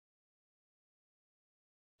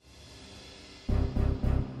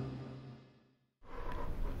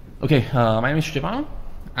Okay, my name is Štěpán,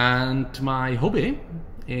 and my hobby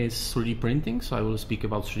is 3D printing, so I will speak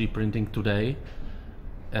about 3D printing today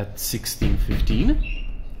at 16:15.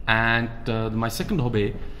 And my second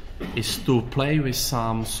hobby is to play with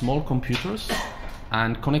some small computers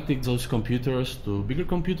and connecting those computers to bigger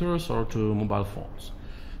computers or to mobile phones.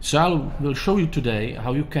 So I will show you today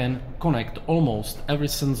how you can connect almost every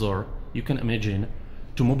sensor you can imagine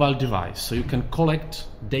to mobile device. So you can collect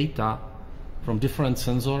data from different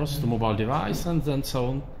sensors to mobile device and then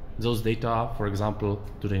so those data, for example,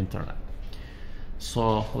 to the internet.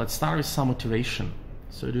 So let's start with some motivation.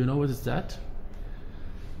 So do you know what is that?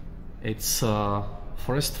 It's a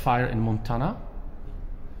forest fire in Montana.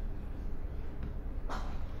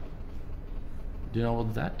 Do you know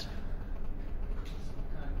what's that?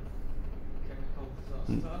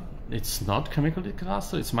 It's not chemical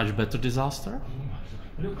disaster, it's much better disaster.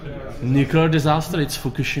 Nuclear disaster, it's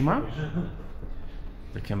Fukushima.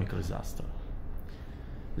 The chemical disaster.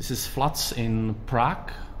 This is floods in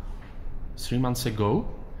Prague 3 months ago,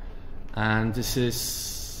 and this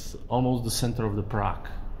is almost the center of the Prague.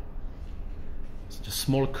 It's a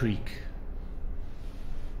small creek.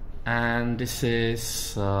 And this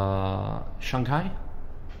is Shanghai,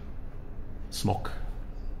 smog.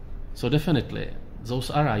 So definitely,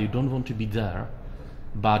 those areas you don't want to be there,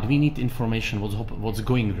 but we need information what's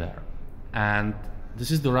going there. And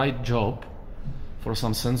this is the right job for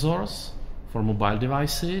some sensors, for mobile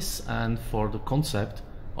devices, and for the concept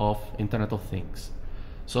of Internet of Things.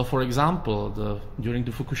 So for example, during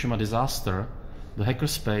the Fukushima disaster, the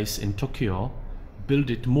hackerspace in Tokyo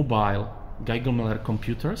built mobile Geiger-Müller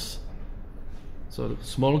computers. So the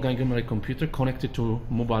small Geiger-Müller computer connected to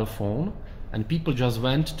mobile phone, and people just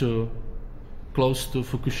went to close to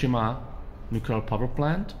Fukushima nuclear power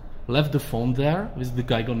plant, left the phone there with the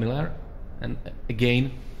Geiger-Müller, and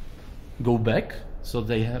again go back. So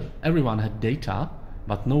everyone had data,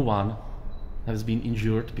 but no one has been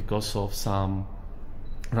injured because of some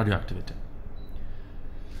radioactivity.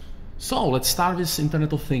 So let's start with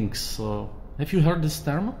Internet of Things. So have you heard this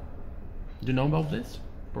term? Do you know about this?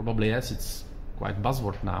 Probably yes, it's quite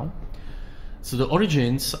buzzword now. So the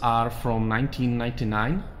origins are from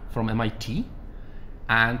 1999 from MIT,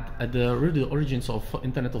 and at the origins of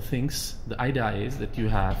Internet of Things, the idea is that you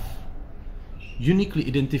have uniquely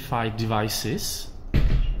identified devices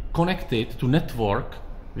connected to network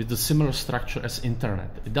with the similar structure as internet.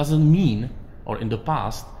 It doesn't mean, or in the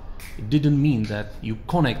past, it didn't mean that you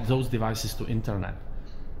connect those devices to internet.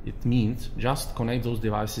 It means just connect those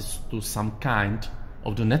devices to some kind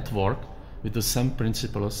of the network with the same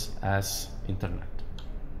principles as internet.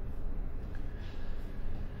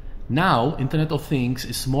 Now, Internet of Things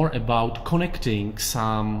is more about connecting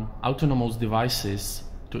some autonomous devices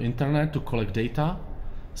to internet to collect data,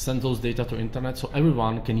 send those data to internet, so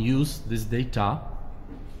everyone can use this data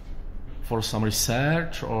for some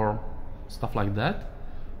research or stuff like that.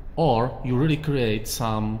 Or you really create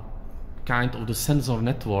some kind of the sensor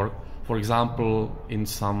network, for example,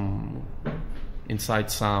 inside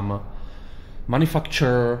some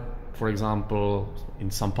manufacturer, for example, in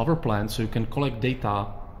some power plant, so you can collect data,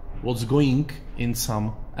 what's going in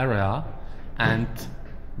some area, and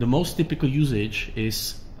the most typical usage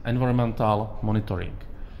is environmental monitoring.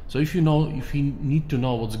 So if you need to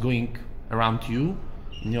know what's going around you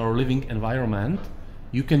in your living environment,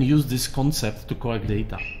 you can use this concept to collect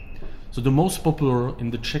data. So the most popular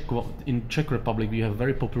in Czech Republic, we have a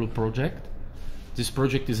very popular project. This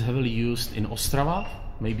project is heavily used in Ostrava.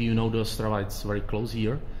 Maybe you know the Ostrava, it's very close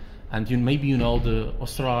here. And maybe you know the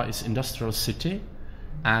Ostrava is industrial city,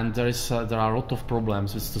 and there are a lot of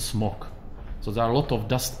problems with the smog. So there are a lot of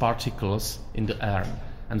dust particles in the air.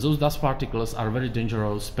 And those dust particles are very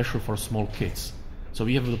dangerous, especially for small kids. So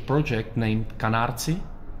we have a project named Kanárci,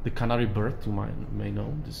 the canary bird, you may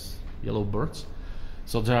know, these yellow birds.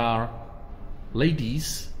 So there are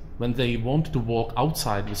ladies, when they want to walk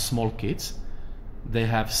outside with small kids, they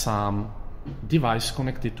have some device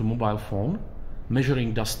connected to mobile phone,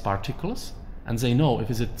 measuring dust particles, and they know if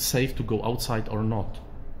it's safe to go outside or not.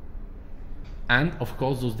 And of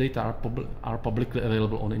course, those data are publicly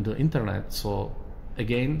available on the internet. So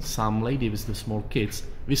again, some lady with the small kids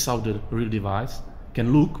without the real device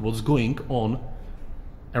can look what's going on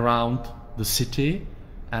around the city,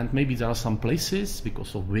 and maybe there are some places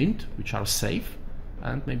because of wind which are safe,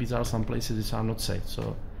 and maybe there are some places which are not safe.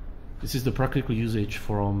 So this is the practical usage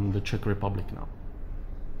from the Czech Republic now.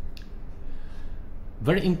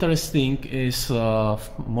 Very interesting is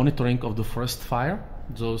monitoring of the forest fire.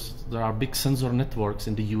 There are big sensor networks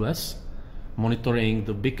in the US monitoring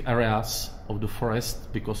the big areas of the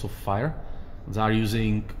forest because of fire. They are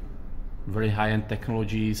using very high-end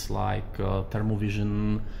technologies like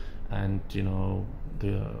thermovision and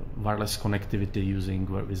the wireless connectivity using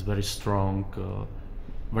is very strong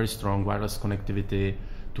wireless connectivity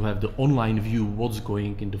to have the online view what's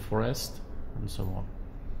going in the forest and so on.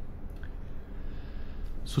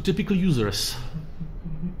 So typical users.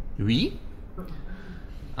 We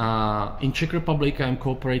in Czech Republic I'm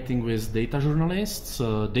cooperating with data journalists.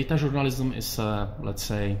 Data journalism is let's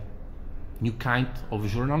say new kind of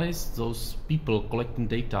journalists, those people collecting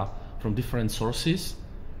data from different sources,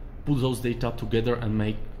 put those data together and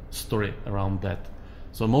make story around that.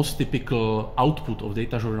 So most typical output of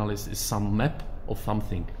data journalists is some map of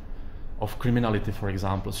something, of criminality, for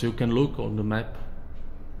example. So you can look on the map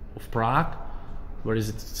of Prague, where is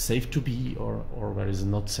it safe to be or where is it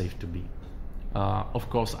not safe to be. Of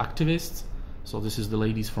course, activists. So this is the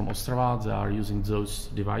ladies from Ostrava. They are using those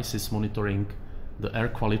devices monitoring the air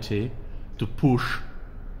quality to push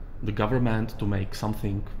the government to make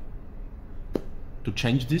something to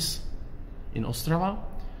change this in Ostrava.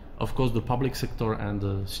 Of course, the public sector and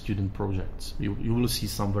the student projects. You will see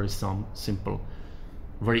some very simple,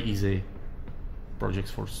 very easy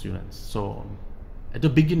projects for students. So at the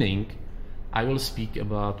beginning, I will speak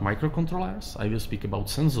about microcontrollers, I will speak about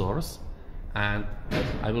sensors, and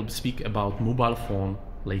I will speak about mobile phone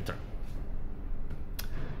later.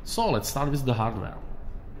 So let's start with the hardware.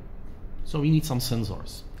 So we need some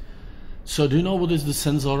sensors. So do you know what is the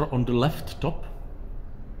sensor on the left top?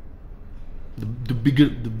 The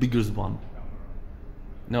biggest one.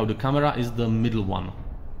 No, the camera is the middle one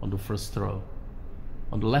on the first row.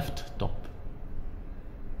 On the left top.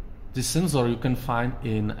 This sensor you can find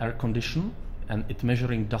in air condition and it's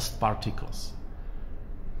measuring dust particles.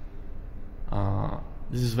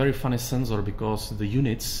 This is very funny sensor because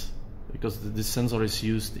this sensor is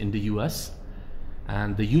used in the US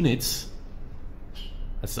and the units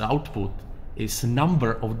as the output is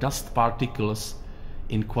number of dust particles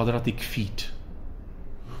in quadratic feet.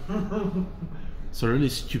 So really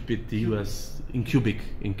stupid, the US in cubic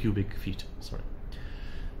feet, sorry.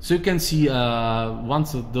 So you can see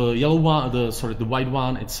once the yellow one, the white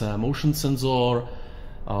one, it's a motion sensor,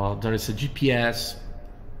 there is a GPS.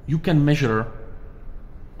 You can measure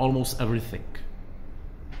almost everything.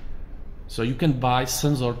 So you can buy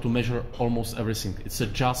sensor to measure almost everything. It's a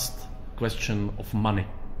just question of money.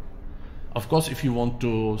 Of course, if you want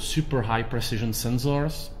to super high precision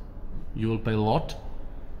sensors, you will pay a lot.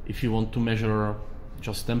 If you want to measure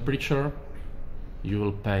just temperature, you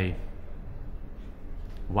will pay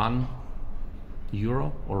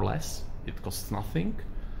 €1 or less. It costs nothing.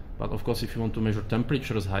 But of course, if you want to measure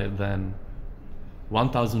temperatures higher than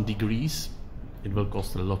 1000 degrees, it will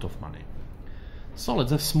cost a lot of money. So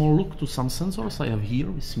let's have a small look to some sensors I have here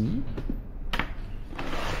with me.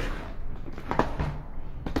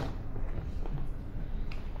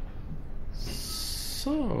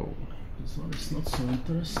 So this one is not so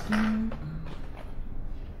interesting.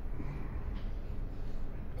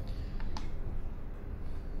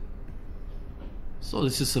 So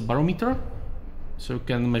this is a barometer, so you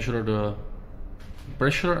can measure the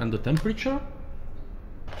pressure and the temperature.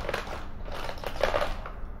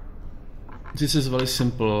 This is a very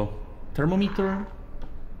simple thermometer.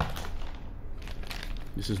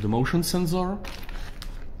 This is the motion sensor.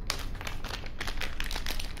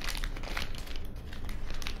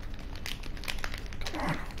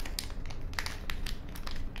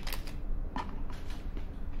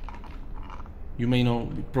 You may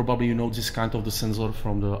know, probably you know this kind of the sensor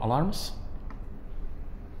from the alarms.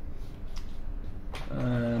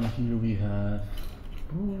 And here we have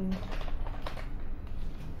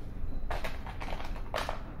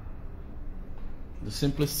the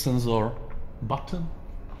simplest sensor button.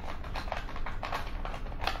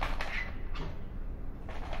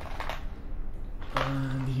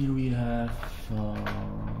 And here we have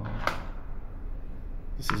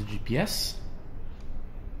this is GPS.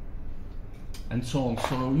 And so on.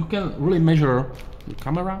 So you can really measure the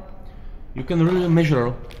camera. You can really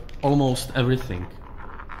measure almost everything.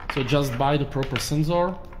 So just buy the proper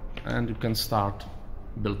sensor and you can start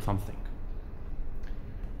build something.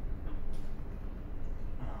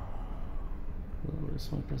 Where is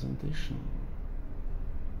my presentation?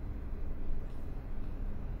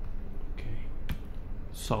 Okay.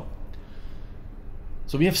 So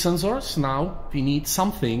we have sensors. Now we need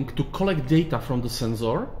something to collect data from the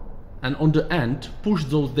sensor and on the end push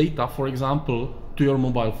those data, for example, to your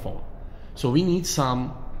mobile phone. So we need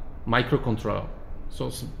some microcontroller.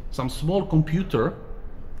 So some small computer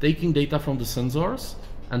taking data from the sensors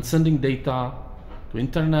and sending data to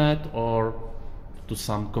internet or to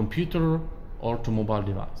some computer or to mobile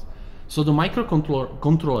device. So the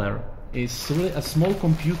microcontroller is really a small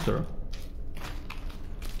computer.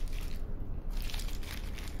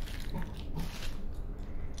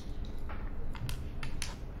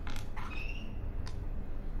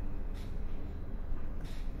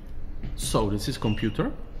 So this is computer,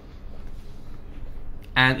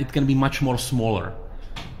 and it can be much more smaller.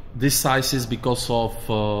 This size is because of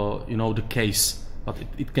you know, the case, but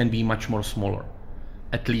it can be much more smaller,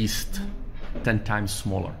 at least 10 times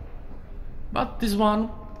smaller. But this one,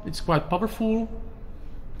 it's quite powerful.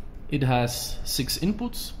 It has 6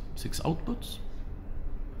 inputs, 6 outputs,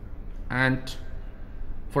 and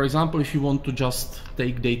for example, if you want to just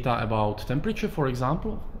take data about temperature, for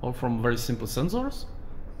example, or from very simple sensors,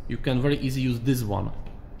 you can very easily use this one.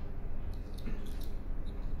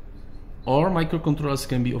 Or microcontrollers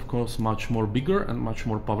can be, of course, much more bigger and much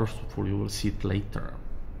more powerful. You will see it later.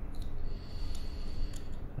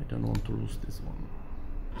 I don't want to lose this one.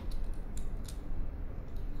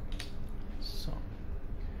 So,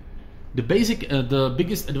 the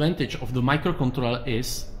biggest advantage of the microcontroller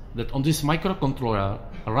is that on this microcontroller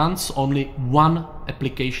runs only one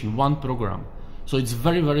application, one program. So it's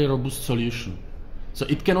very, very robust solution. So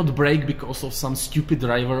it cannot break because of some stupid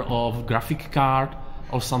driver of graphic card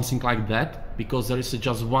or something like that, because there is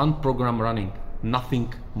just one program running,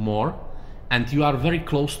 nothing more, and you are very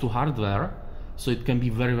close to hardware, so it can be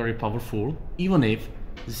very, very powerful, even if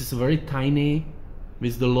this is very tiny,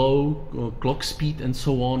 with the low clock speed and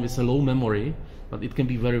so on, with a low memory, but it can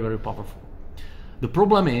be very, very powerful. The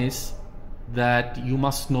problem is that you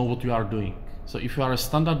must know what you are doing. So if you are a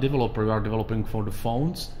standard developer, you are developing for the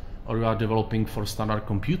phones, or you are developing for standard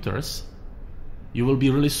computers, you will be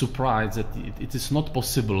really surprised that it is not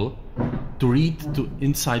possible to read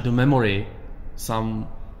inside the memory some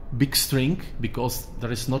big string, because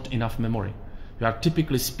there is not enough memory. We are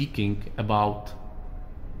typically speaking about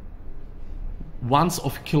ones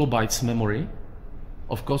of kilobytes memory.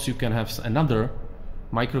 Of course, you can have another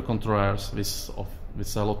microcontrollers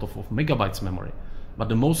with a lot of megabytes memory, but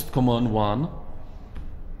the most common one,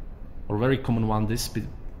 or very common one, this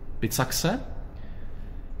Pixaxe.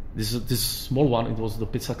 This small one, it was the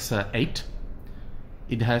Pixaxe 8.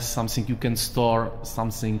 It has something, you can store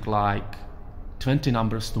something like 20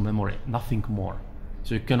 numbers to memory, nothing more.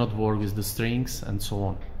 So you cannot work with the strings and so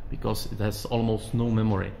on, because it has almost no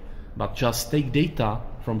memory. But just take data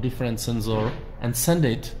from different sensor and send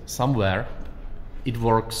it somewhere, it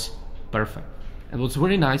works perfect. And what's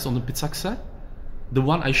very nice on the Pixaxe, the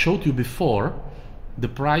one I showed you before, the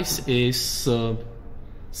price is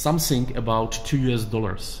something about $2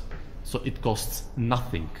 US. So it costs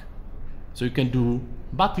nothing. So you can do,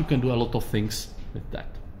 but you can do a lot of things with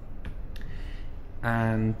that.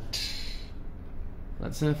 And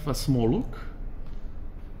let's have a small look.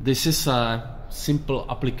 This is a simple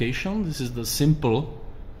application. This is the simple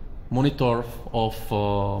monitor of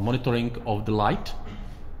monitoring of the light.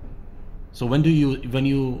 So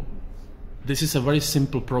this is a very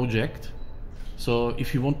simple project. So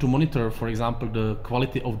if you want to monitor, for example, the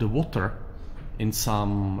quality of the water in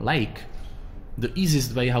some lake, the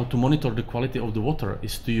easiest way how to monitor the quality of the water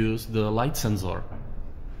is to use the light sensor,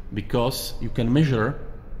 because you can measure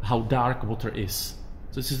how dark water is.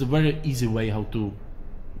 So this is a very easy way how to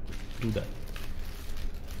do that.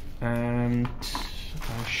 And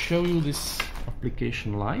I'll show you this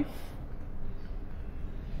application live.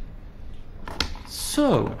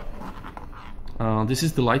 So this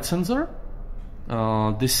is the light sensor.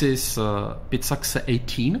 This is Pixaxe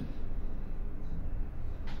 18.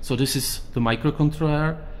 So this is the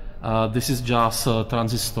microcontroller. This is just a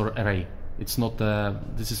transistor array. It's not.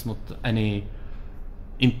 This is not any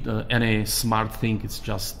smart thing. It's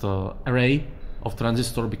just array of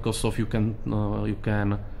transistor, because of you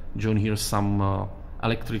can join here some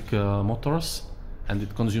electric motors, and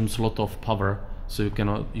it consumes a lot of power. So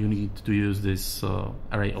you need to use this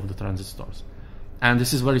array of the transistors. And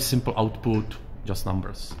this is very simple output, just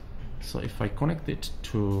numbers. So if I connect it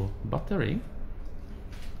to battery,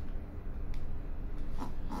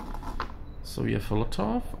 so we have a lot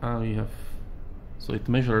of, so it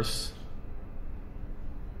measures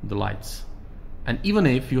the lights. And even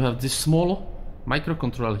if you have this small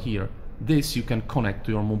microcontroller here, this you can connect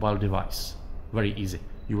to your mobile device. Very easy.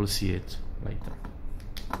 You will see it later.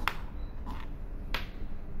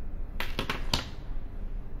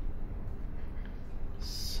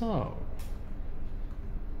 So,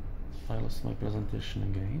 I lost my presentation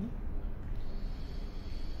again.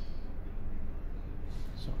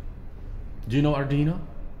 So, do you know Arduino?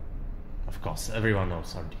 Of course, everyone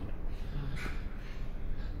knows Arduino.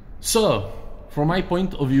 So, from my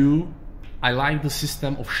point of view, I like the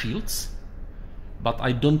system of shields, but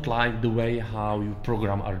I don't like the way how you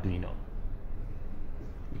program Arduino.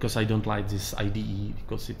 because I don't like this IDE,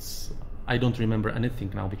 because I don't remember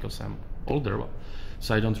anything now because I'm older,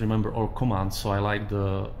 so I don't remember all commands, so I like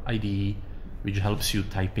the IDE which helps you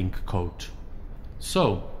typing code.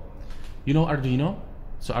 So, you know Arduino?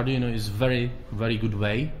 So Arduino is very good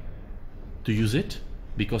way to use it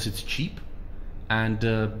because it's cheap, and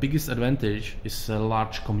the biggest advantage is a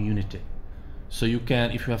large community. So you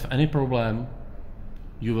can, if you have any problem,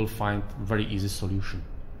 you will find very easy solution.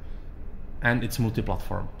 And it's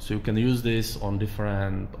multi-platform, so you can use this on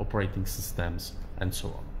different operating systems and so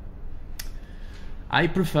on. I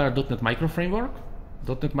prefer .NET Micro Framework.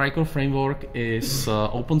 .NET Micro Framework is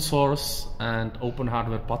open source and open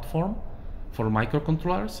hardware platform for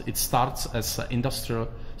microcontrollers. It starts as an industrial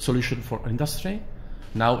solution for industry.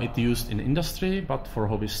 Now it's used in industry, but for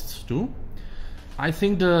hobbyists too. I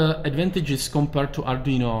think the advantages compared to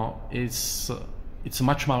Arduino is it's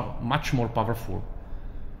much more powerful.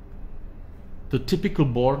 The typical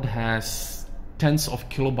board has tens of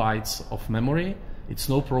kilobytes of memory. It's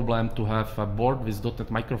no problem to have a board with .NET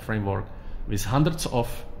Micro Framework with hundreds of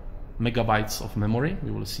megabytes of memory.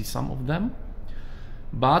 We will see some of them.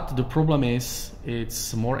 But the problem is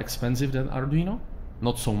it's more expensive than Arduino.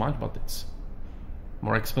 Not so much, but it's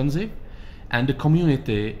more expensive. And the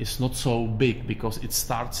community is not so big because it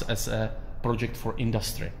starts as a project for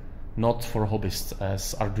industry, not for hobbyists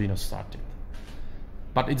as Arduino started.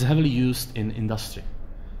 But it's heavily used in industry.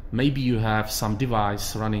 Maybe you have some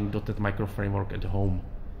device running .NET Micro Framework at home,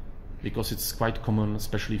 because it's quite common,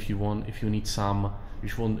 especially if you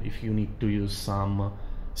need to use some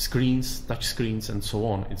screens, touch screens, and so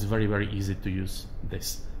on. It's very easy to use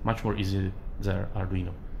this, much more easy than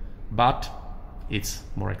Arduino, but it's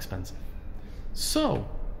more expensive. So,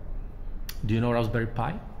 do you know Raspberry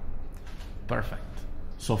Pi? Perfect.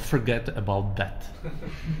 So forget about that.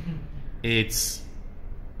 It's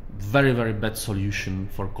very bad solution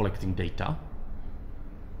for collecting data.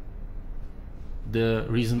 The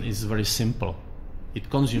reason is very simple. It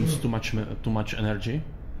consumes too much energy,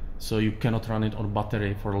 so you cannot run it on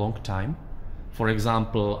battery for a long time. For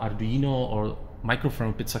example, Arduino or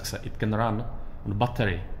microframe Pizzaxa, it can run on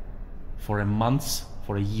battery for a month,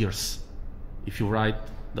 for years, if you write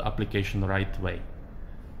the application the right way.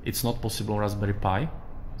 It's not possible on Raspberry Pi,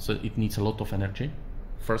 so it needs a lot of energy.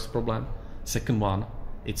 First problem. Second one,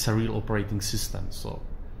 it's a real operating system, so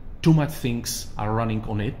too much things are running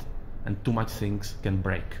on it and too much things can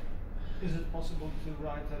break. Is it possible to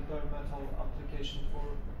write a bare metal application for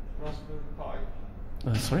Raspberry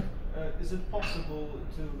Pi? Sorry? Is it possible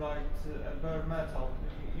to write a bare metal,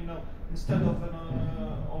 you know, instead of an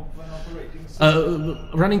operating system?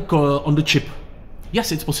 Running on the chip.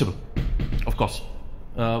 Yes, it's possible, of course.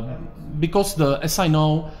 Because as I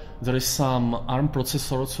know, there is some ARM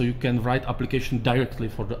processor, so you can write application directly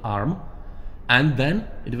for the ARM, and then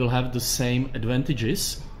it will have the same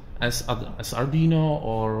advantages as Arduino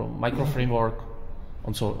or Micro Framework,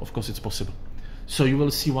 and so of course it's possible. So you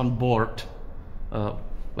will see one board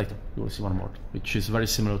later. You will see one board which is very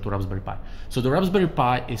similar to Raspberry Pi. So the Raspberry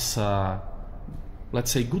Pi is,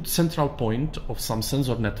 let's say, good central point of some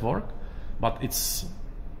sensor network, but it's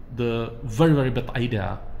the very bad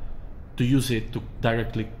idea to use it to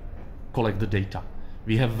directly collect the data.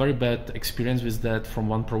 We have very bad experience with that from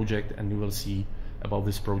one project, and you will see about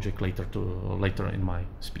this project later in my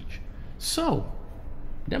speech. So,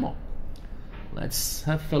 demo. Let's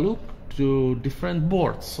have a look to different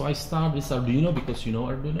boards. So I start with Arduino because you know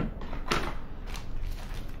Arduino.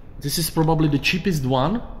 This is probably the cheapest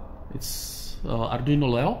one. It's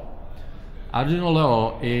Arduino Leo. Arduino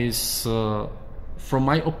Leo is, from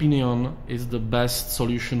my opinion, is the best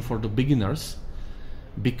solution for the beginners,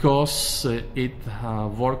 because it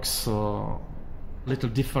works a little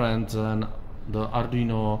different than the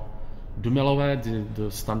Arduino Dumelove,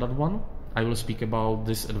 the standard one. I will speak about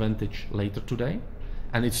this advantage later today,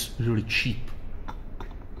 and it's really cheap.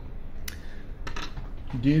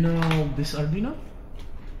 Do you know this Arduino?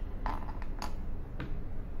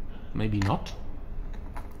 Maybe not.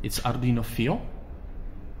 It's Arduino Fio,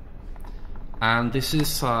 and this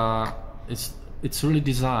is it's really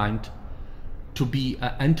designed to be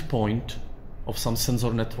an endpoint of some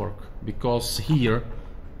sensor network, because here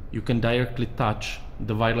you can directly touch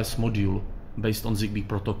the wireless module based on ZigBee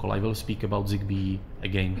protocol. I will speak about ZigBee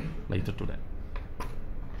again later today.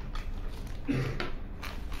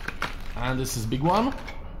 And this is big one.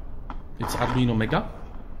 It's Arduino Mega.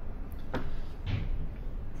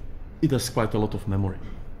 It has quite a lot of memory.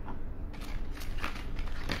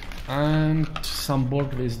 And some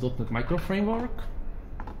board with .NET Micro Framework.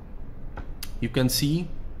 You can see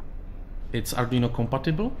it's Arduino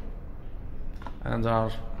compatible, and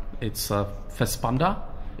it's FastPanda.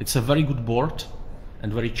 It's a very good board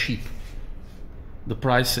and very cheap. The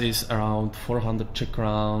price is around 400 Czech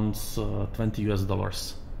crowns, 20 US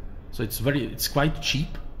dollars. So it's quite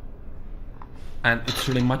cheap, and it's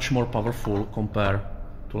really much more powerful compared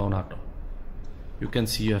to Leonardo. You can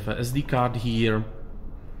see you have a SD card here,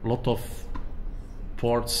 a lot of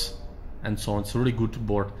ports and so on. It's a really good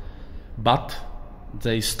board, but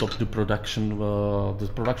they stopped the production.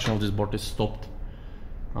 The production of this board is stopped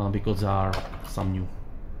because there are some new.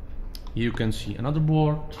 Here you can see another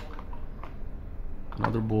board,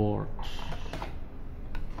 another board,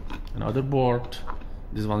 another board.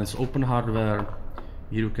 This one is open hardware.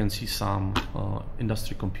 Here you can see some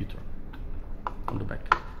industry computer on the back.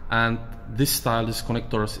 And this style, this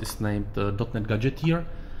connectors, is named .NET Gadgeteer.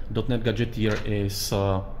 .NET Gadgeteer is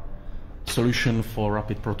a solution for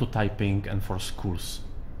rapid prototyping and for schools.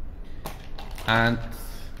 And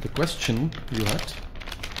the question you had,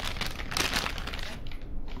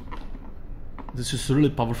 this is a really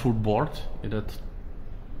powerful board. It had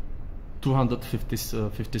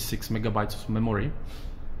 256 megabytes of memory.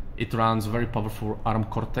 It runs very powerful ARM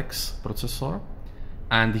Cortex processor,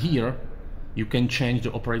 and here you can change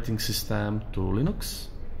the operating system to Linux,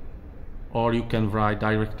 or you can write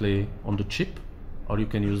directly on the chip, or you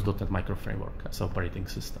can use .NET Micro Framework as operating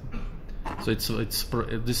system. So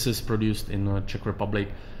this is produced in Czech Republic,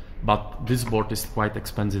 but this board is quite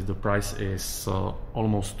expensive. The price is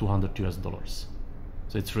almost 200 US dollars.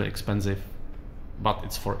 So it's really expensive, but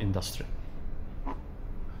it's for industry.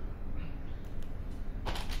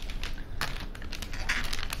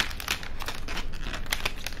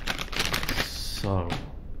 So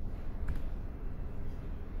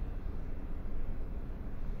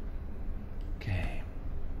okay.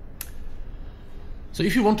 So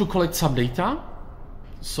if you want to collect some data,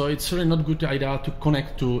 so it's really not a good idea to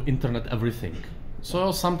connect to internet everything.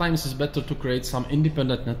 So sometimes it's better to create some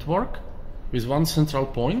independent network with one central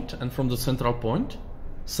point, and from the central point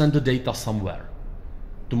send the data somewhere,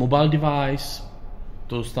 to mobile device,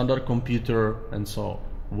 to standard computer, and so on.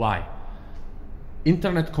 Why?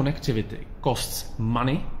 Internet connectivity costs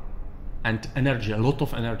money and energy, a lot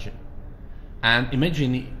of energy. And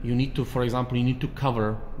imagine you need to, for example, you need to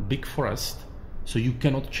cover big forest, so you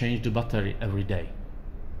cannot change the battery every day.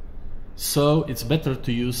 So it's better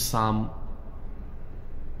to use some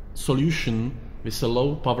solution with a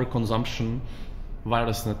low power consumption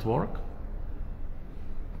wireless network.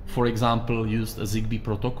 For example, use a Zigbee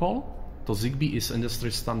protocol. So Zigbee is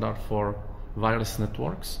industry standard for wireless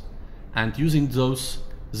networks. And using those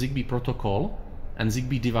Zigbee protocol and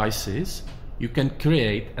Zigbee devices, you can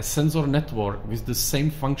create a sensor network with the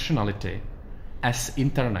same functionality as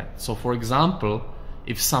internet. So for example,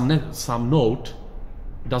 if some node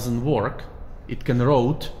doesn't work, it can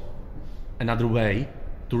route another way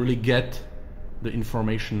to really get the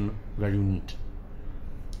information where you need.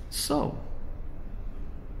 So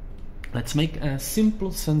let's make a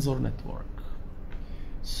simple sensor network.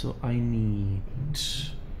 So I need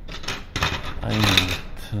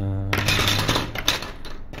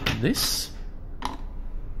this.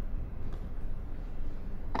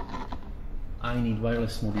 I need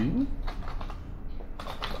wireless module.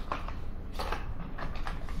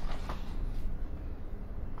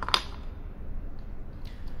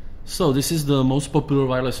 So this is the most popular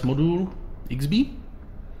wireless module, XB,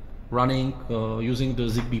 running using the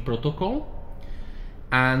Zigbee protocol.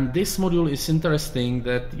 And this module is interesting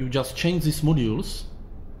that you just change these modules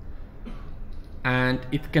and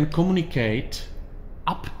it can communicate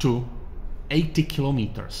up to 80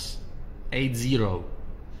 kilometers, 80.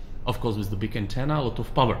 Of course, with the big antenna, a lot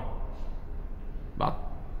of power, but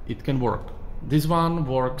it can work. This one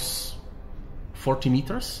works 40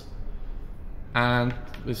 meters, and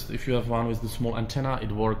if you have one with the small antenna,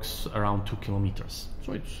 it works around 2 kilometers.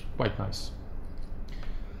 So it's quite nice.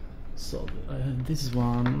 So this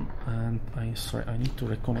one, and sorry, I need to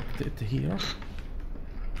reconnect it here.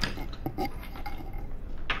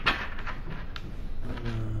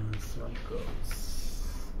 This one goes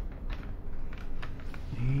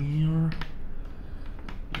here.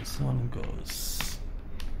 This one goes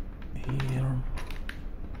here.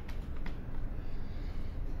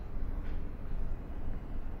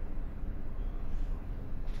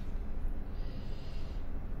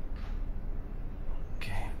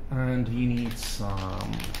 Okay, and you need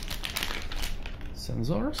some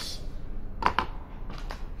sensors.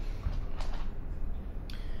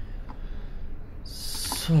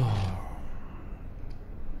 So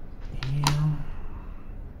here.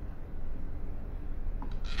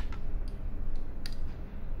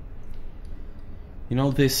 You know,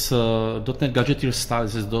 this .NET Gadgeteer style,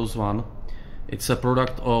 this is those one. It's a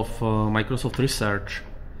product of Microsoft Research,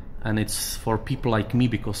 and it's for people like me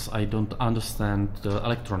because I don't understand the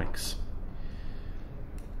electronics.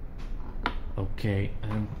 Okay,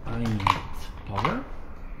 and I need power.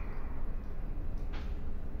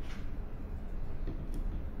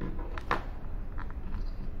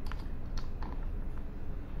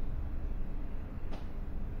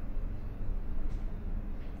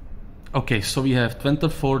 Okay, so we have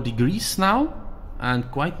 24 degrees now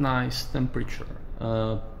and quite nice temperature,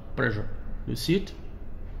 pressure. You see it?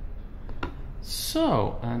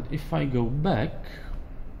 So, and if I go back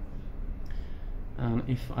and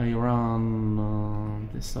if I run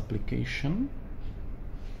this application,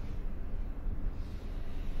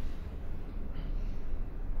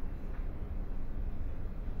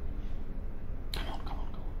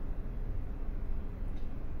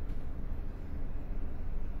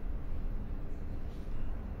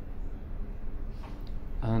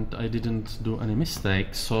 and I didn't do any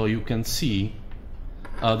mistakes, so you can see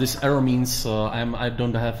this error means I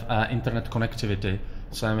don't have internet connectivity,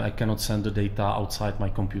 so I cannot send the data outside my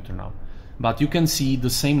computer now. But you can see the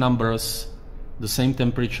same numbers, the same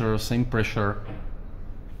temperature, same pressure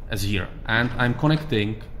as here, and I'm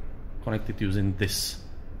connected using this.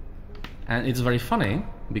 And it's very funny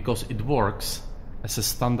because it works as a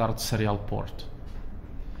standard serial port.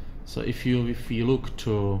 So if you look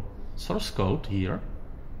to source code here,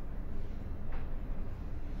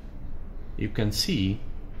 you can see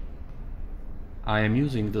I am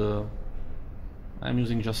using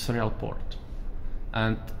just serial port.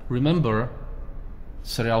 And remember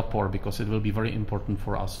serial port because it will be very important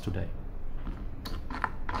for us today.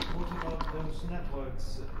 What about those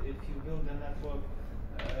networks? If you build a network,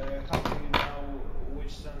 how do you know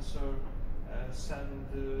which sensor send?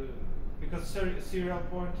 Because serial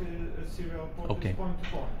port okay. is point to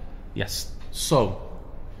point. Yes. So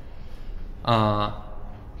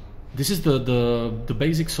this is the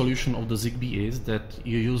basic solution of the ZigBee is that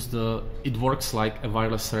you use it works like a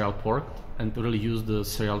wireless serial port and really use the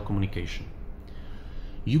serial communication.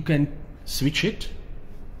 You can switch it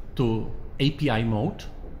to API mode,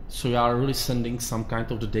 so you are really sending some kind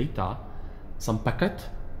of the data, some packet,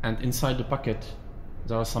 and inside the packet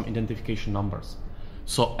there are some identification numbers.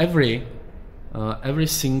 So every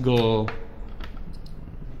single,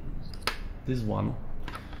 this one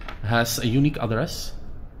has a unique address,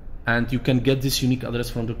 and you can get this unique address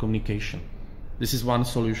from the communication. This is one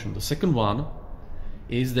solution. The second one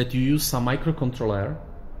is that you use some microcontroller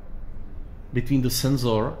between the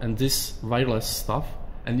sensor and this wireless stuff,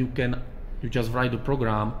 and you just write the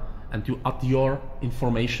program and you add your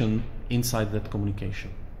information inside that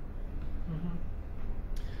communication.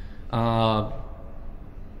 Mm-hmm.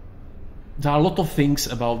 There are a lot of things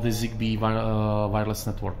about the ZigBee wireless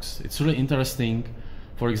networks. It's really interesting.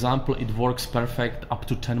 For example, it works perfect up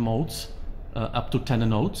to 10 modes, up to 10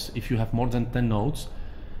 nodes. If you have more than 10 nodes,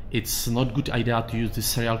 it's not good idea to use this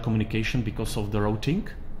serial communication because of the routing.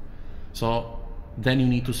 So then you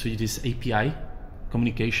need to switch this API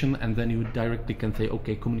communication, and then you directly can say,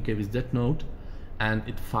 okay, communicate with that node, and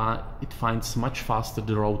it finds much faster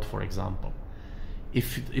the route, for example.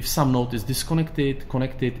 If some node is disconnected,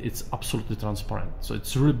 connected, it's absolutely transparent. So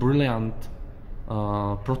it's really brilliant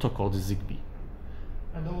protocol, the ZigBee.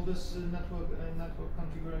 And all this network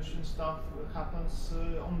configuration stuff happens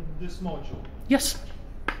on this module? Yes.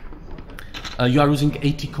 Okay. You are using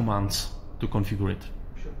 80 commands to configure it.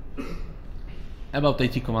 Sure. About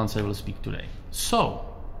 80 commands I will speak today. So,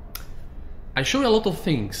 I show you a lot of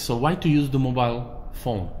things. So why to use the mobile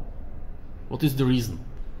phone? What is the reason?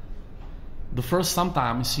 The first,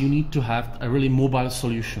 sometimes you need to have a really mobile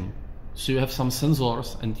solution. So you have some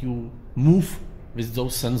sensors and you move with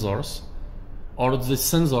those sensors, or the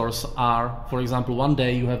sensors are, for example, one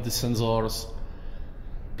day you have the sensors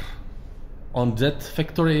on that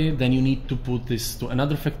factory, then you need to put this to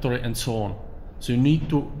another factory and so on. So you need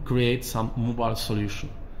to create some mobile solution.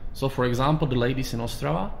 So for example, the ladies in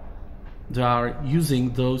Ostrava, they are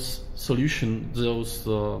using those solutions, those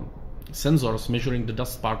sensors measuring the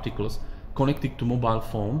dust particles connected to mobile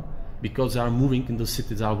phone, because they are moving in the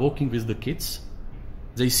city, they are walking with the kids,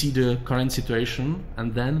 they see the current situation,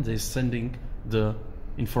 and then they're sending the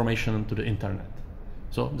information to the internet.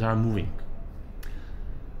 So they are moving.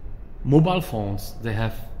 Mobile phones, they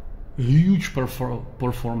have huge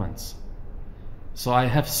performance. So I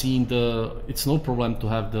have seen it's no problem to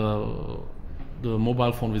have the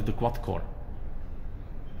mobile phone with the quad core.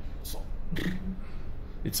 So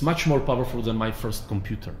it's much more powerful than my first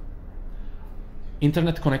computer.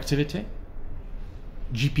 Internet connectivity,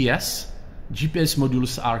 GPS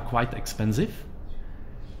modules are quite expensive.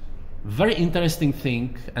 Very interesting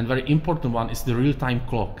thing and very important one is the real-time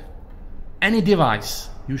clock. Any device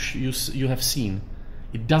you have seen,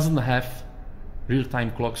 it doesn't have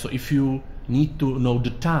real-time clock. So if you need to know the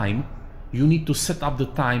time, you need to set up the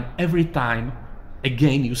time every time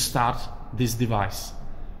again you start this device,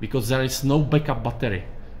 because there is no backup battery,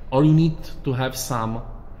 or you need to have some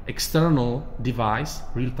external device,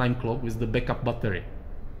 real-time clock with the backup battery.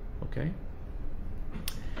 Okay,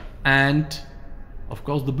 and of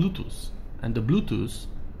course the Bluetooth, and the Bluetooth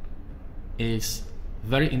is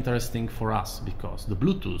very interesting for us because the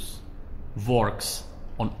Bluetooth works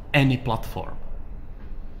on any platform,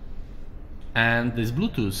 and this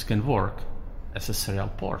Bluetooth can work as a serial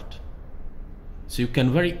port. So you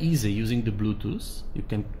can very easy, using the Bluetooth, you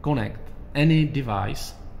can connect any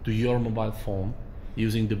device to your mobile phone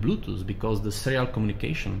using the Bluetooth, because the serial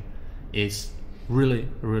communication is really,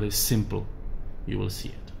 really simple. You will see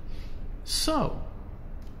it. So,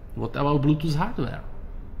 what about Bluetooth hardware?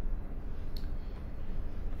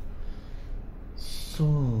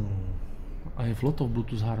 So, I have a lot of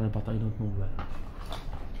Bluetooth hardware, but I don't know where.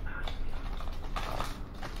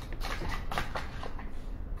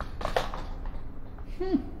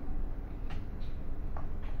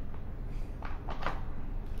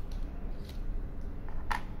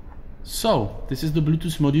 So, this is the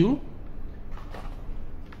Bluetooth module.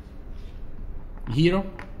 Here,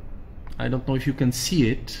 I don't know if you can see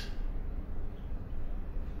it.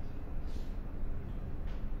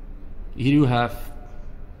 Here you have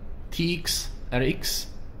TX, RX,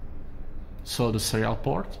 so the serial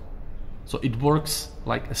port. So it works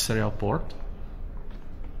like a serial port.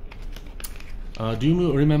 Do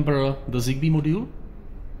you remember the Zigbee module?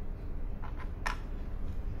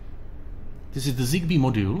 This is the Zigbee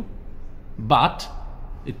module, but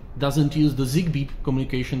it doesn't use the Zigbee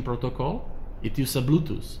communication protocol, it uses a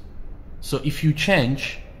Bluetooth. So if you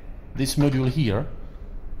change this module here,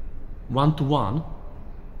 1-to-1,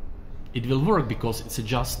 it will work because it's a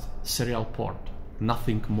just serial port,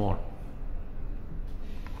 nothing more.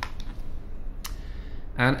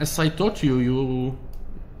 And as I taught you,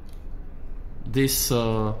 these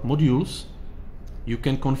modules you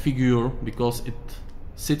can configure because it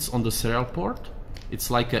sits on the serial port.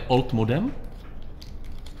 It's like an old modem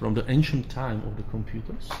from the ancient time of the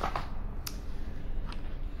computers.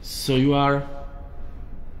 So you are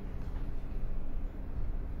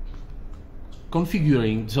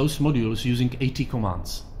configuring those modules using AT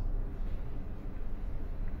commands.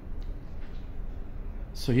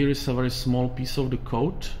 So here is a very small piece of the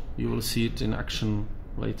code. You will see it in action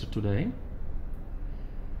later today.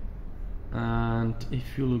 And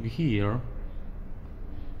if you look here,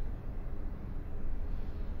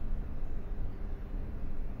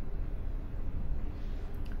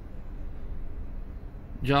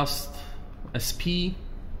 just SP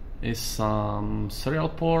is some serial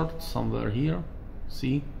port somewhere here.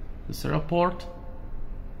 See the serial port,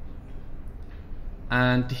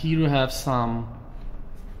 and here you have some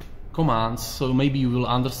commands, so maybe you will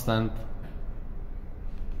understand.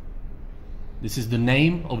 This is the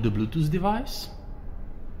name of the Bluetooth device.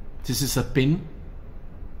 This is a pin.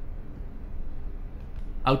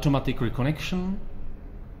 Automatic reconnection.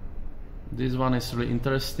 This one is really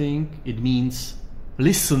interesting. It means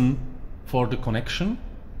listen for the connection.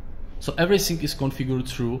 So everything is configured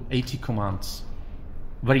through AT commands.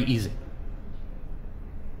 Very easy.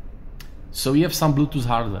 So we have some Bluetooth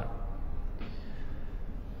hardware.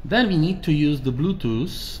 Then we need to use the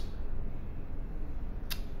Bluetooth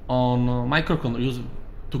on microcontroller,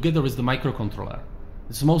 together with the microcontroller.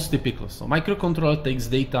 It's most typical. So microcontroller takes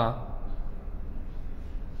data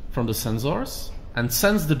from the sensors and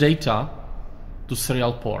sends the data to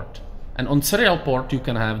serial port. And on serial port you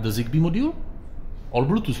can have the Zigbee module, or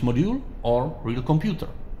Bluetooth module, or real computer.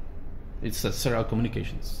 It's a serial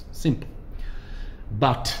communications, simple.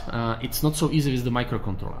 But it's not so easy with the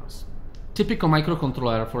microcontrollers. Typical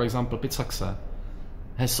microcontroller, for example Pixaxe,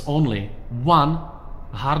 has only one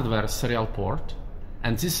hardware serial port,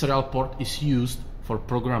 and this serial port is used for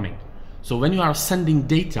programming. So when you are sending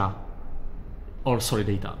data,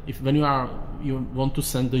 when you want to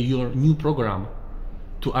send your new program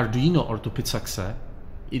to Arduino or to Pixaxe,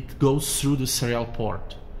 it goes through the serial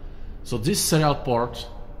port. So this serial port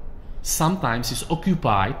sometimes is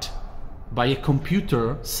occupied by a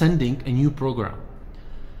computer sending a new program.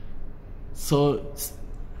 So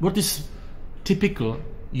what is typical,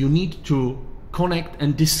 you need to connect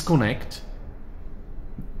and disconnect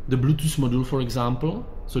the Bluetooth module, for example.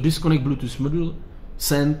 So disconnect Bluetooth module,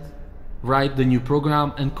 write the new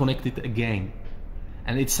program and connect it again.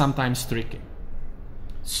 And it's sometimes tricky.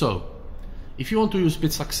 So if you want to use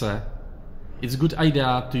Pixaxe, it's a good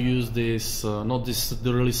idea to use this, not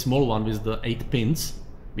the really small one with the 8 pins,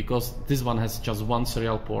 because this one has just one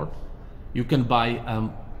serial port. You can buy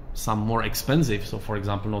some more expensive, so for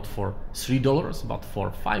example not for $3 but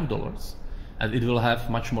for $5, and it will have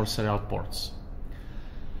much more serial ports.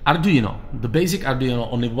 Arduino, the basic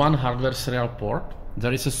Arduino, only one hardware serial port.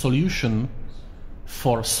 There is a solution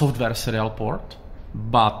for software serial port,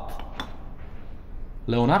 but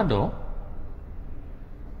Leonardo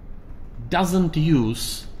doesn't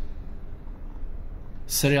use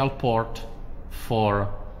serial port for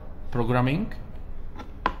programming.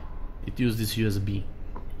 It uses USB,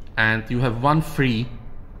 and you have one free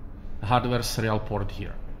hardware serial port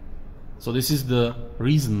here. So this is the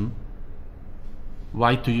reason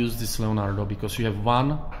why to use this Leonardo, because you have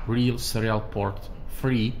one real serial port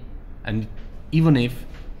free, and even if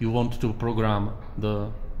you want to program the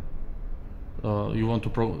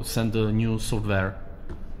send the new software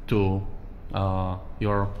to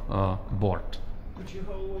your board. But you have,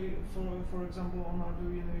 for example, on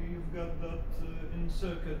Arduino, you've got that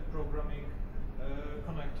in-circuit programming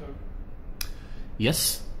connector.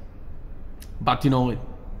 Yes, but you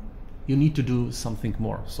need to do something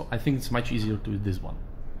more. So I think it's much easier to do this one,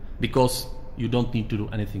 because you don't need to do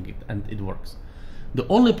anything and it works. The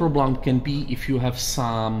only problem can be if you have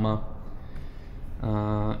some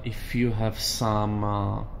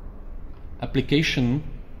application,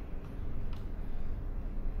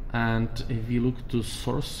 and if you look to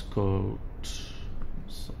source code,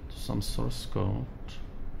 some source code.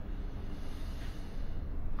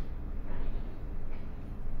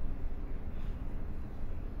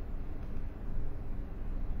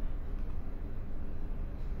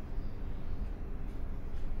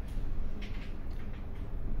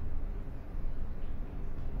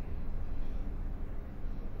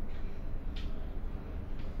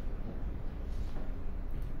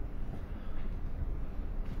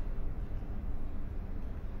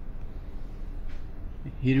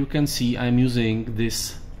 Here you can see I'm using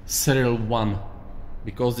this serial 1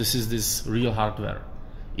 because this is this real hardware.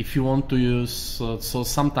 If you want to use, so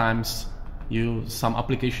sometimes some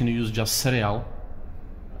application you use just serial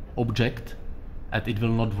object, and it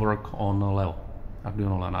will not work on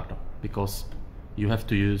Arduino Leonardo, because you have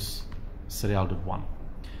to use serial.1.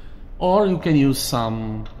 Or you can use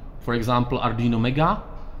some, for example, Arduino Mega.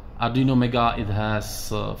 Arduino Mega, it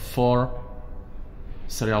has 4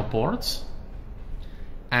 serial ports.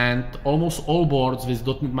 And almost all boards with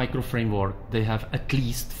 .NET Micro framework, they have at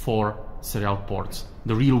least 4 serial ports,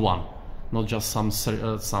 the real one, not just some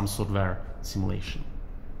software simulation.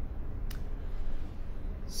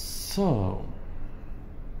 So,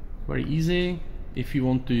 very easy. If you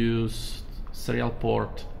want to use serial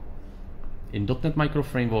port in .NET Micro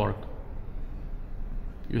framework,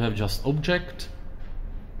 you have just object,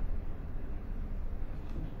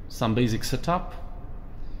 some basic setup,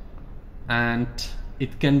 and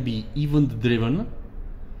it can be event driven,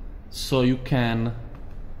 so you can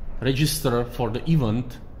register for the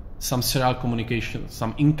event some serial communication,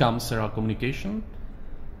 some income serial communication,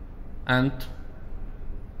 and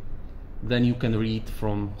then you can read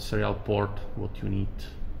from serial port what you need.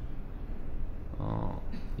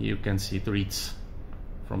 You can see it reads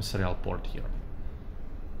from serial port here.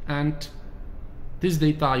 And this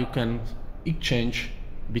data you can exchange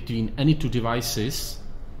between any 2 devices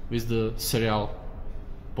with the serial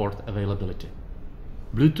port availability.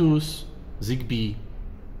 Bluetooth, Zigbee,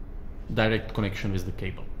 direct connection with the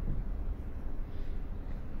cable.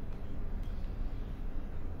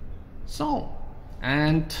 So,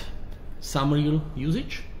 and some real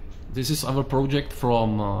usage. This is our project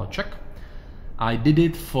from Czech. I did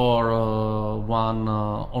it for one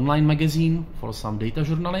online magazine for some data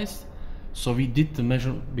journalists. So we did the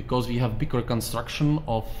measure, because we have big reconstruction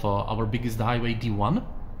of our biggest highway D1.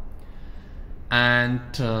 And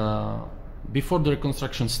before the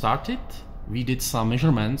reconstruction started, we did some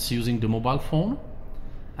measurements using the mobile phone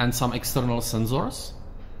and some external sensors.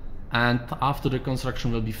 And after the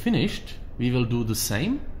reconstruction will be finished, we will do the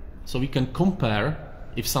same, so we can compare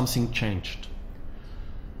if something changed.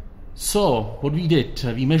 So what we did,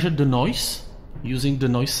 we measured the noise using the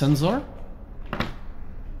noise sensor,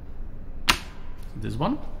 this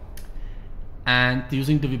one, and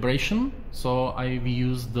using the vibration. So we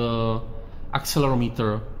used the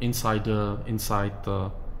accelerometer inside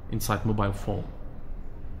mobile phone.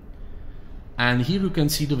 And here you can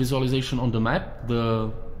see the visualization on the map.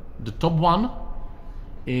 The top one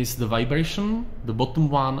is the vibration, the bottom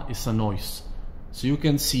one is a noise. So you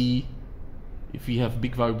can see if we have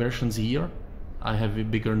big vibrations here, I have a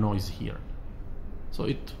bigger noise here. So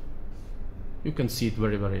you can see it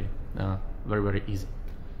very easy.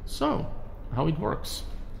 So how it works?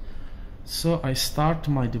 So I start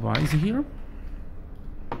my device here.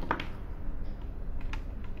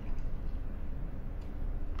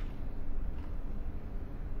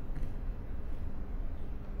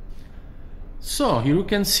 So here you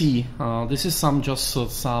can see this is some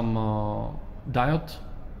diode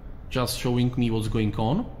just showing me what's going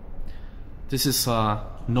on. This is a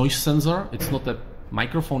noise sensor. It's not a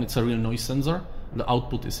microphone, it's a real noise sensor. The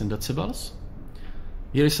output is in decibels.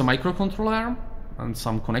 Here is a microcontroller and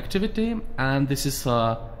some connectivity, and this is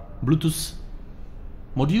a Bluetooth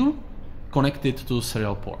module connected to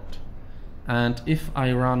serial port. And if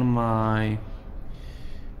I run my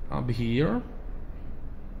up here,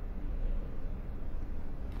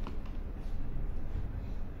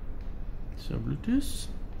 so Bluetooth,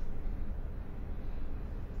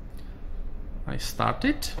 I start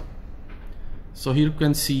it. So here you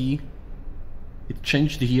can see it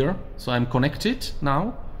changed here, so I'm connected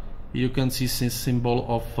now. You can see this symbol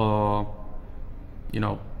of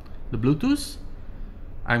the Bluetooth.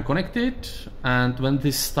 I'm connected, and when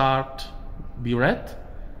this start be read,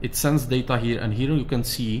 it sends data here, and here you can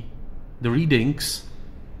see the readings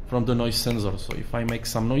from the noise sensor. So if I make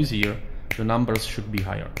some noise here, the numbers should be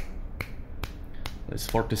higher. It's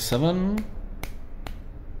 47.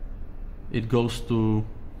 It goes to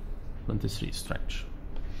 23. Strange.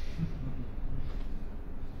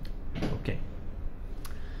 Okay.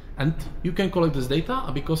 And you can collect this data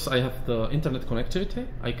because I have the internet connectivity.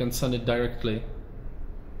 I can send it directly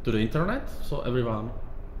to the internet, so everyone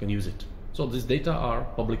can use it. So these data are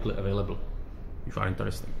publicly available if you are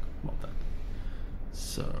interested about that.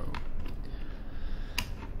 So,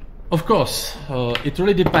 of course, it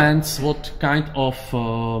really depends what kind of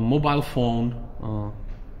mobile phone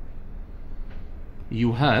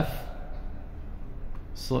you have.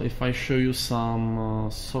 So if I show you some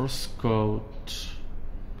source code,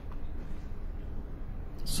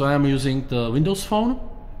 so I am using the Windows phone.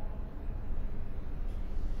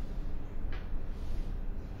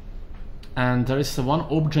 And there is one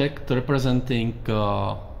object representing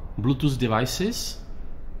Bluetooth devices.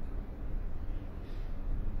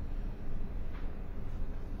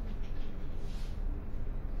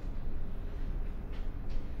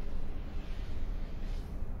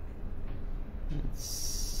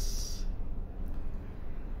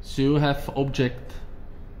 So you have object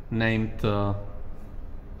named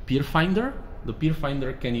peer finder. The peer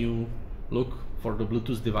finder can you look for the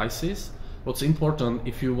Bluetooth devices. What's important,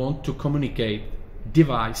 if you want to communicate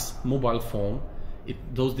device, mobile phone,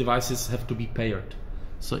 those devices have to be paired.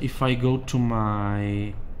 So if I go to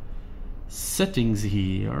my settings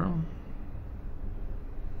here,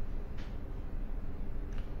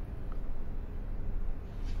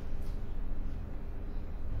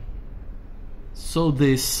 so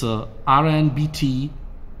this RNBT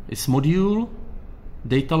is module,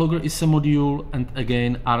 data logger is a module, and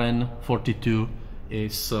again RN42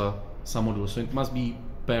 is some module. So it must be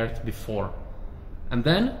paired before. And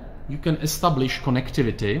then you can establish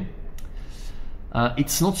connectivity.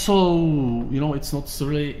 It's not so,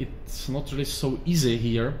 it's not really so easy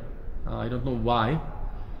here. I don't know why.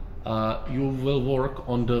 You will work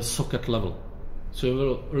on the socket level. So you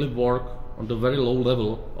will really work on the very low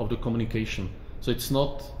level of the communication. So it's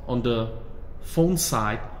not on the phone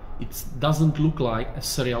side, it doesn't look like a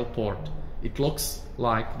serial port. It looks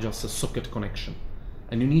like just a socket connection.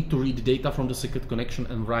 And you need to read the data from the socket connection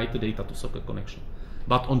and write the data to socket connection.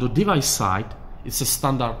 But on the device side, it's a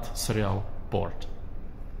standard serial port.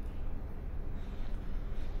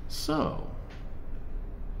 So,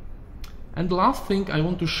 and the last thing I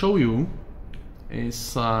want to show you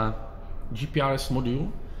is GPRS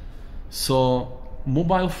module. So,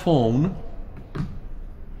 mobile phone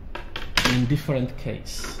in different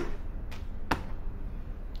case.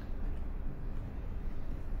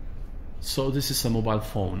 So this is a mobile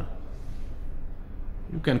phone.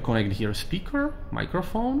 You can connect here speaker,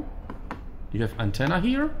 microphone. You have antenna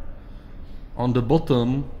here. On the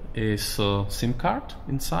bottom is a SIM card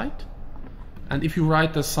inside. And if you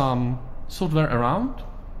write some software around,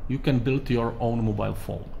 you can build your own mobile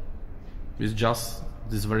phone with just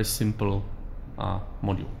this very simple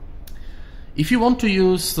module. If you want to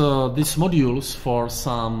use these modules for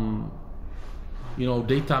some,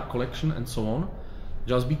 data collection and so on,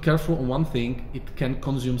 just be careful on one thing: it can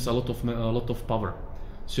consume a lot of power.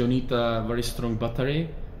 So you need a very strong battery.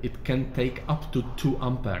 It can take up to 2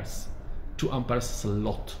 amperes. 2 amperes is a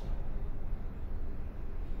lot.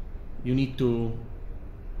 You need to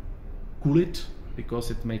cool it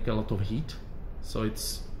because it makes a lot of heat. So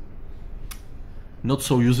it's not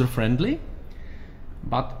so user friendly,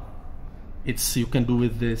 but you can do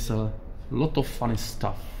with this a lot of funny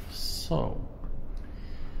stuff. So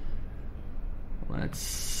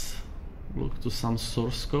let's look to some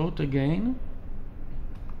source code again.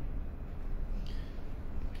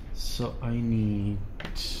 So I need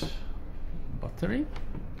battery.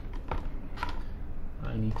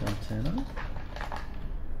 I need antenna,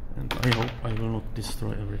 and I hope I will not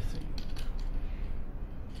destroy everything.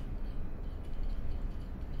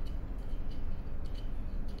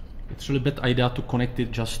 It's really bad idea to connect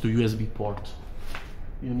it just to USB port.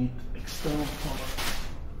 You need external power.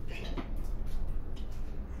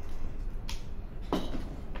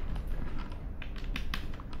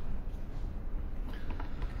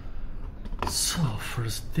 So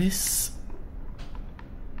first this,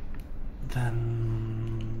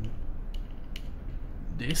 then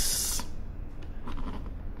this,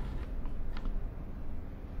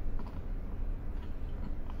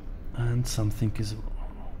 and something is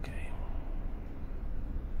okay.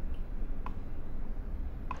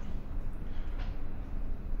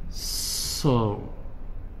 So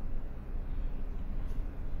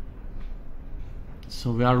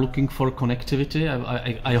we are looking for connectivity.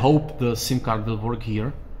 I hope the SIM card will work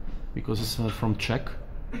here, because it's from Czech,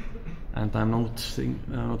 and I'm not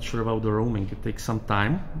sure about the roaming. It takes some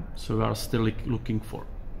time, so we are still looking for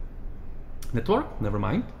network. Never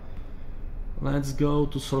mind. Let's go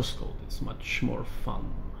to source code. It's much more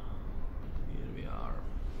fun. Here we are.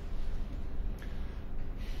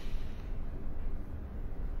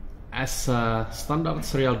 As a standard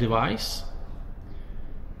serial device,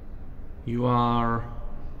 you are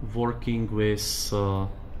working with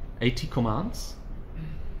 80 commands.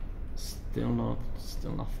 Still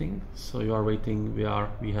nothing. So you are waiting. We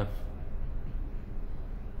have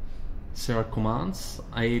serial commands.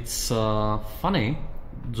 It's funny.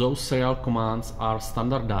 Those serial commands are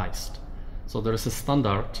standardized. So there is a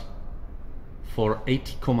standard for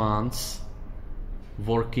 80 commands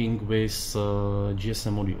working with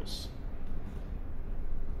GSM modules.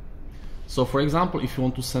 So for example, if you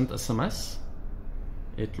want to send SMS,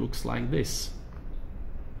 it looks like this.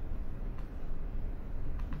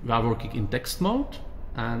 We are working in text mode,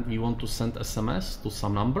 and we want to send SMS to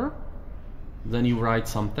some number. Then you write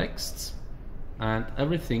some texts, and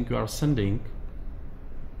everything you are sending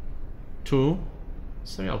to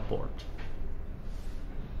serial port.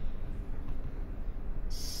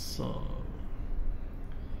 So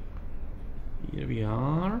here we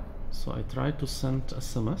are. So I try to send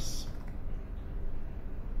SMS.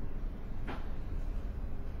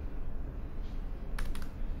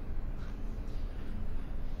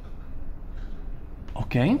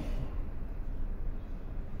 Okay.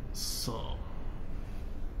 So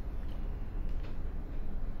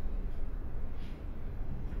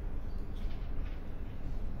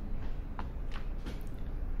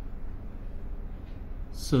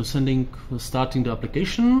starting the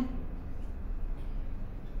application,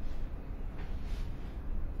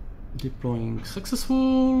 deploying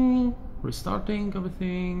successful, restarting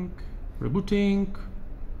everything, rebooting.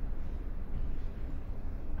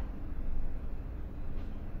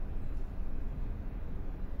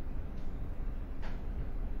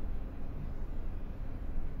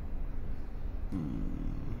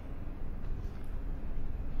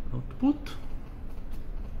 Output.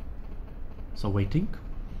 So waiting.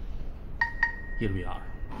 Here we are.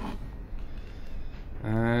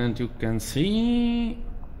 And you can see.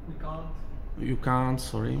 You can't,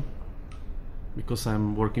 sorry. Because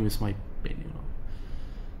I'm working with my pen, you know.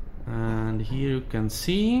 And here you can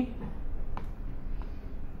see.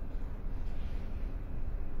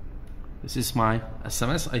 This is my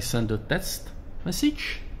SMS. I send a test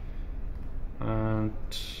message. And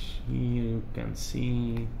here you can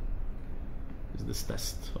see is this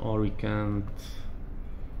test, or we can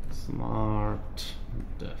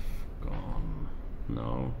SmartDevCon.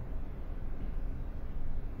 No.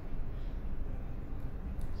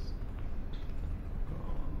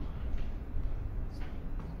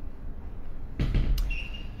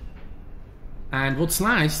 And what's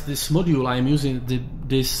nice, this module I am using,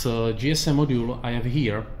 this GSM module I have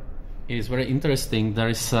here, is very interesting. There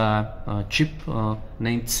is a chip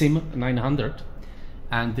named SIM900,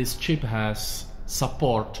 and this chip has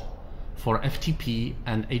support for FTP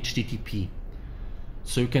and HTTP.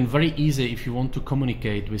 So you can very easy, if you want to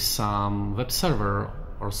communicate with some web server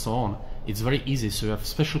or so on, it's very easy. So you have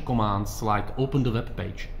special commands like open the web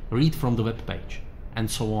page, read from the web page,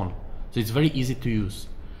 and so on. So it's very easy to use.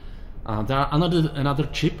 There are another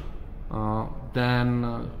chip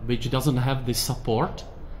which doesn't have this support.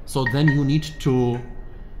 So then you need to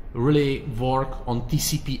really work on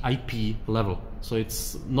TCP/IP level. So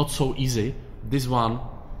it's not so easy. This one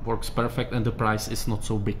works perfect, and the price is not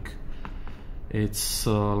so big. It's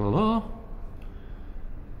around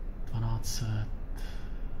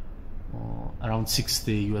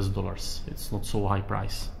 $60 US. It's not so high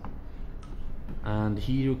price. And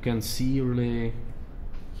here you can see really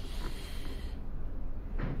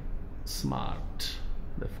smart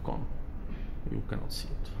SmartDevCon. You cannot see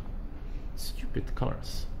it. Stupid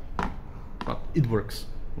colors, but it works.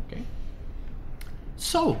 Okay.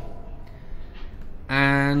 So,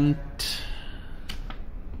 and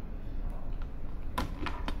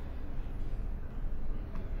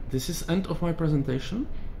this is end of my presentation,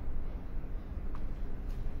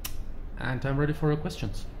 and I'm ready for your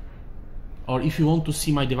questions. Or if you want to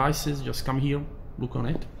see my devices, just come here, look on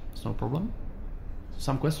it. It's no problem.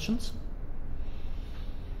 Some questions?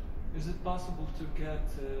 Is it possible to get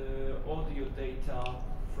audio data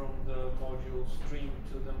from the module streamed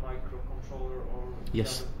to the microcontroller or?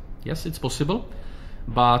 Yes, yes, it's possible,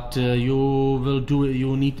 but you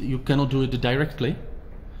cannot do it directly.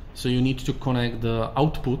 So you need to connect the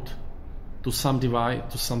output to some device,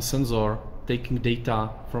 to some sensor, taking data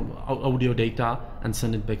from audio data and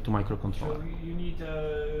send it back to microcontroller. So you need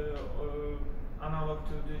analog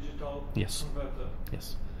to digital converter.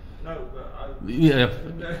 Yes. No, yeah,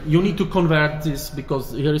 you need to convert this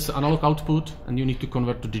because here is analog output and you need to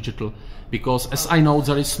convert to digital because as I know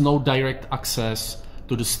there is no direct access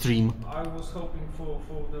to the stream. I was hoping for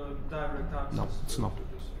the direct access. No, it's not.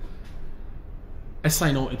 As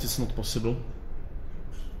I know, it is not possible.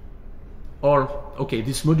 Or, okay,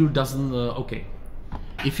 this module doesn't, okay.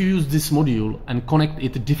 If you use this module and connect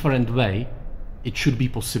it a different way, it should be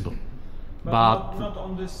possible. But not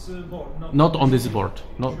on this board. Not on this board.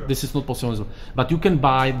 No, sure. This is not possible. But you can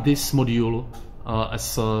buy this module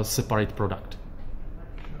as a separate product.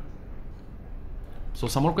 So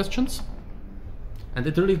some more questions? And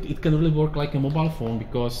it can really work like a mobile phone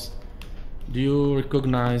because do you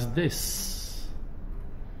recognize this?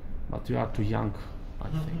 But you are too young, I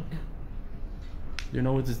think. Do you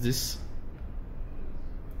know what is this?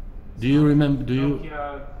 Do you remember? Do you?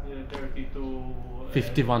 Nokia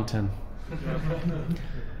 5110.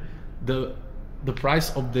 The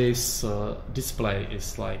price of this display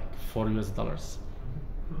is like $4 US,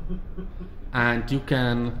 and you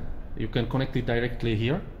can connect it directly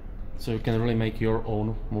here, so you can really make your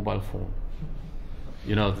own mobile phone.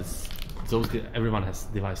 You know everyone has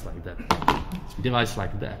device like that. Device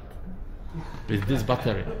like that with this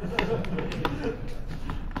battery.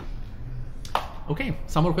 Okay,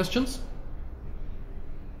 some more questions?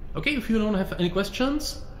 Okay, if you don't have any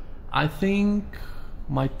questions, I think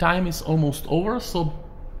my time is almost over, so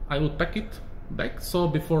I will pack it back. So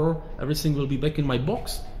before everything will be back in my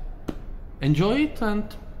box, enjoy it and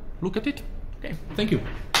look at it. Okay, thank you.